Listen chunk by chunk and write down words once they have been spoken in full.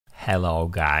Hello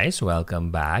guys,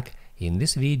 welcome back. In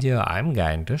this video I'm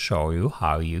going to show you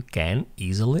how you can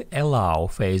easily allow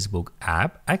Facebook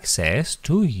app access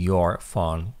to your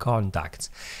phone contacts.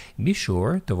 Be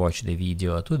sure to watch the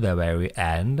video to the very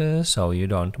end so you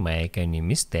don't make any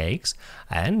mistakes,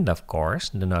 and of course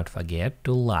do not forget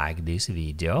to like this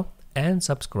video and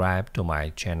subscribe to my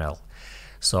channel.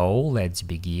 So let's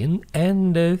begin,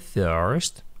 and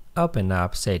first open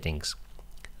up settings.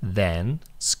 Then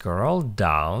scroll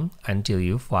down until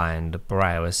you find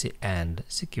privacy and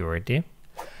security.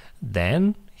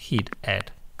 Then hit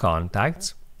add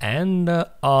contacts, and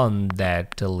on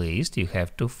that list you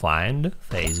have to find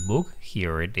Facebook.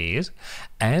 Here it is.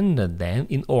 And then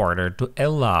in order to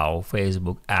allow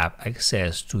Facebook app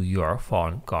access to your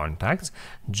phone contacts,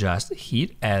 just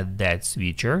hit add that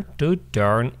switcher to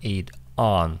turn it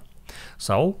on.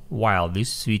 So while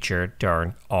this switcher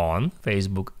turned on,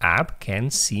 Facebook app can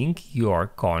sync your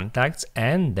contacts,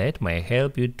 and that may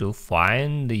help you to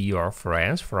find your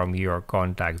friends from your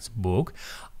contacts book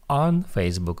on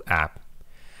Facebook app.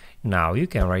 Now you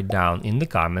can write down in the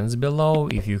comments below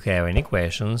if you have any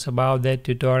questions about that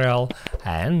tutorial,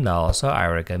 and also I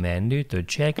recommend you to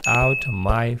check out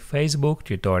my Facebook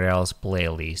tutorials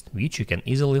playlist, which you can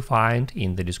easily find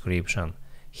in the description.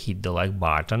 Hit the like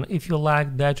button if you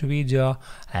liked that video,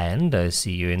 and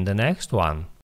see you in the next one.